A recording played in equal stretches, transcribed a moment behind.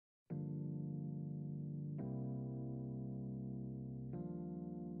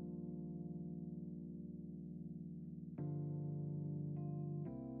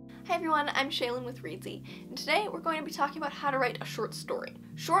Hey everyone, I'm Shaylin with Reedsy, and today we're going to be talking about how to write a short story.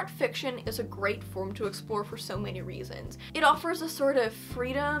 Short fiction is a great form to explore for so many reasons. It offers a sort of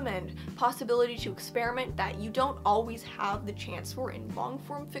freedom and possibility to experiment that you don't always have the chance for in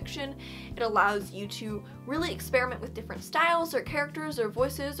long-form fiction. It allows you to really experiment with different styles or characters or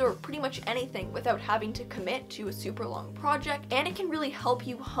voices or pretty much anything without having to commit to a super long project, and it can really help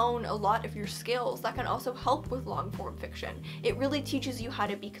you hone a lot of your skills that can also help with long-form fiction. It really teaches you how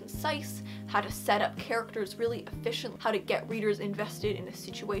to be concise, how to set up characters really efficiently, how to get readers invested in a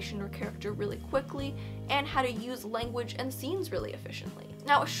situation or character really quickly, and how to use language and scenes really efficiently.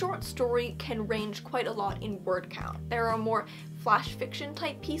 Now, a short story can range quite a lot in word count. There are more flash fiction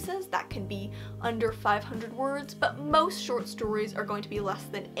type pieces that can be under 500 words, but most short stories are going to be less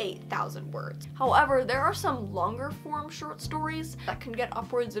than 8,000 words. However, there are some longer form short stories that can get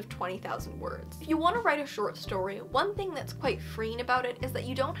upwards of 20,000 words. If you want to write a short story, one thing that's quite freeing about it is that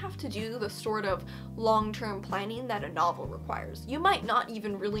you don't have to do the sort of long-term planning that a novel requires. You might not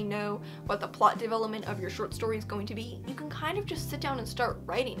even really know what the plot development of your short story is going to be. You can kind of just sit down and start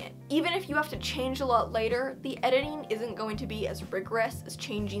writing it. Even if you have to change a lot later, the editing isn't going to be as rigorous as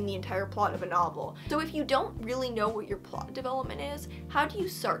changing the entire plot of a novel. So if you don't really know what your plot development is, how do you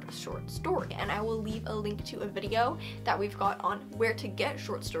start a short story? And I will leave a link to a video that we've got on where to get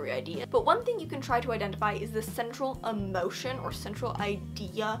short story ideas. But one thing you can try to identify is the central emotion or central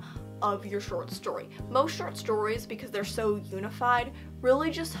idea of your short story. Most short stories, because they're so unified,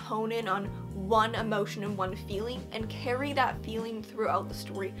 really just hone in on one emotion and one feeling and carry that feeling throughout the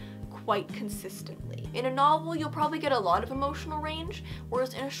story quite consistently. In a novel, you'll probably get a lot of emotional range,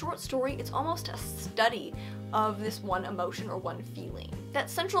 whereas in a short story, it's almost a study of this one emotion or one feeling. That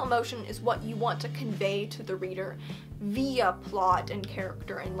central emotion is what you want to convey to the reader via plot and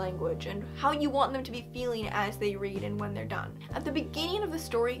character and language, and how you want them to be feeling as they read and when they're done. At the beginning of the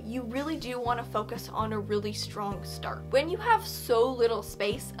story, you really do want to focus on a really strong start. When you have so little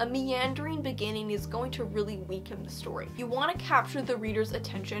space, a meandering beginning is going to really weaken the story. You want to capture the reader's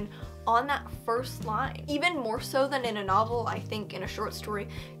attention on that first line. Even more so than in a novel, I think in a short story,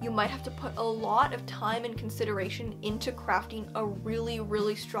 you might have to put a lot of time and consideration into crafting a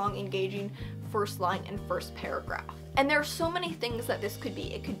really strong, engaging first line and first paragraph. And there are so many things that this could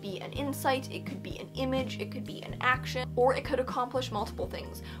be. It could be an insight, it could be an image, it could be an action, or it could accomplish multiple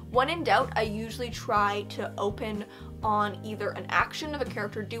things. When in doubt, I usually try to open on either an action of a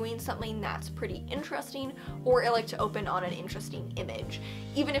character doing something that's pretty interesting, or I like to open on an interesting image.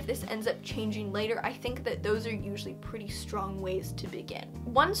 Even if this ends up changing later, I think that those are usually pretty strong ways to begin.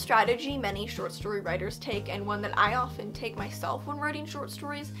 One strategy many short story writers take, and one that I often take myself when writing short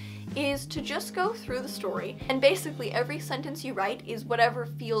stories, is to just go through the story, and basically every sentence you write is whatever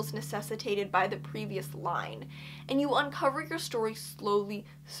feels necessitated by the previous line, and you uncover your story slowly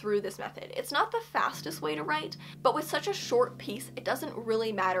through this method. It's not the fastest way to write, but with such a short piece, it doesn't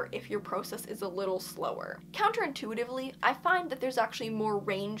really matter if your process is a little slower. Counterintuitively, I find that there's actually more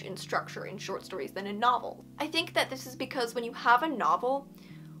range in structure in short stories than in novels. I think that this is because when you have a novel,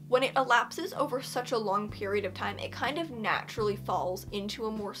 when it elapses over such a long period of time, it kind of naturally falls into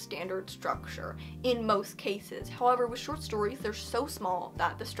a more standard structure in most cases. However, with short stories, they're so small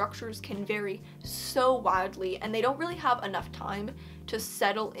that the structures can vary so wildly, and they don't really have enough time to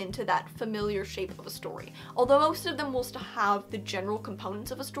settle into that familiar shape of a story. Although most of them will still have the general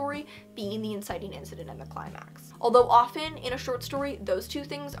components of a story, being the inciting incident and the climax. Although often in a short story, those two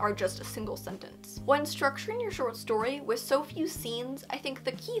things are just a single sentence. When structuring your short story with so few scenes, I think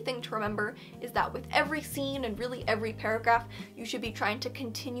the key thing to remember is that with every scene and really every paragraph, you should be trying to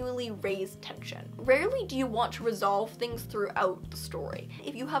continually raise tension. Rarely do you want to resolve things throughout the story.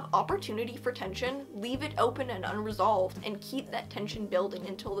 If you have opportunity for tension, leave it open and unresolved and keep that tension building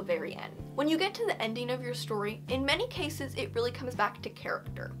until the very end. When you get to the ending of your story, in many cases it really comes back to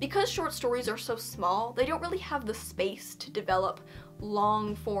character. Because short stories are so small, they don't really have the space to develop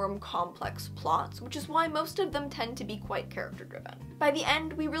long-form complex plots, which is why most of them tend to be quite character-driven. By the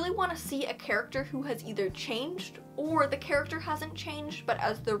end, we really want to see a character who has either changed or the character hasn't changed, but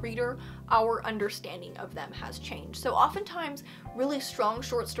as the reader, our understanding of them has changed. So oftentimes, really strong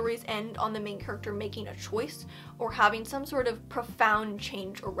short stories end on the main character making a choice or having some sort of profound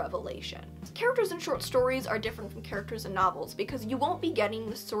change or revelation. Characters in short stories are different from characters in novels because you won't be getting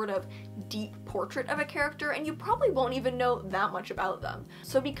this sort of deep portrait of a character, and you probably won't even know that much about them.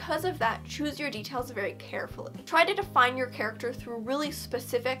 So because of that, choose your details very carefully. Try to define your character through really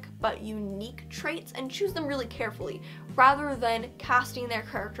specific but unique traits and choose them really carefully, rather than casting their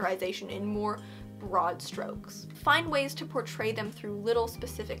characterization in more broad strokes. Find ways to portray them through little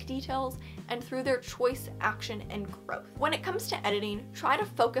specific details and through their choice, action, and growth. When it comes to editing, try to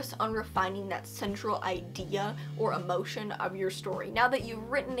focus on refining that central idea or emotion of your story. Now that you've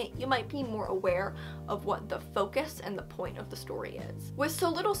written it, you might be more aware of what the focus and the point of the story is. With so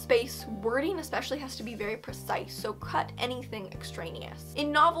little space, wording especially has to be very precise, so cut anything extraneous.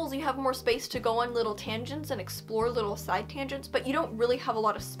 In novels, you have more space to go on little tangents and explore little side tangents, but you don't really have a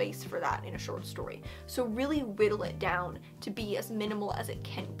lot of space for that in a short story. So really whittle it down to be as minimal as it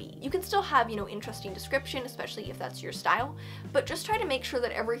can be. You can still have, interesting description, especially if that's your style, but just try to make sure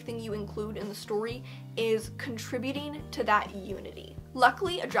that everything you include in the story is contributing to that unity.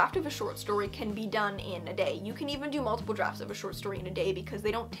 Luckily, a draft of a short story can be done in a day. You can even do multiple drafts of a short story in a day because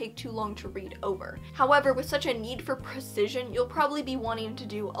they don't take too long to read over. However, with such a need for precision, you'll probably be wanting to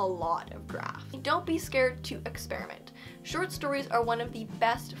do a lot of drafts. Don't be scared to experiment. Short stories are one of the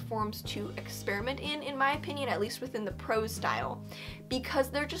best forms to experiment in my opinion, at least within the prose style, because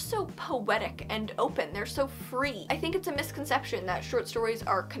they're just so poetic and open. They're so free. I think it's a misconception that short stories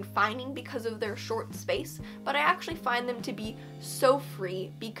are confining because of their short space, but I actually find them to be so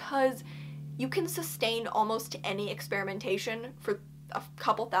free because you can sustain almost any experimentation for a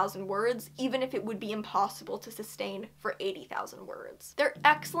couple thousand words, even if it would be impossible to sustain for 80,000 words. They're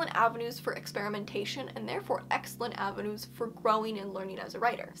excellent avenues for experimentation and therefore excellent avenues for growing and learning as a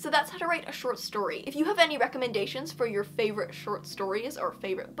writer. So that's how to write a short story. If you have any recommendations for your favorite short stories or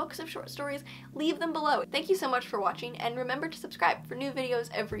favorite books of short stories, leave them below. Thank you so much for watching, and remember to subscribe for new videos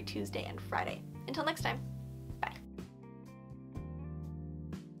every Tuesday and Friday. Until next time.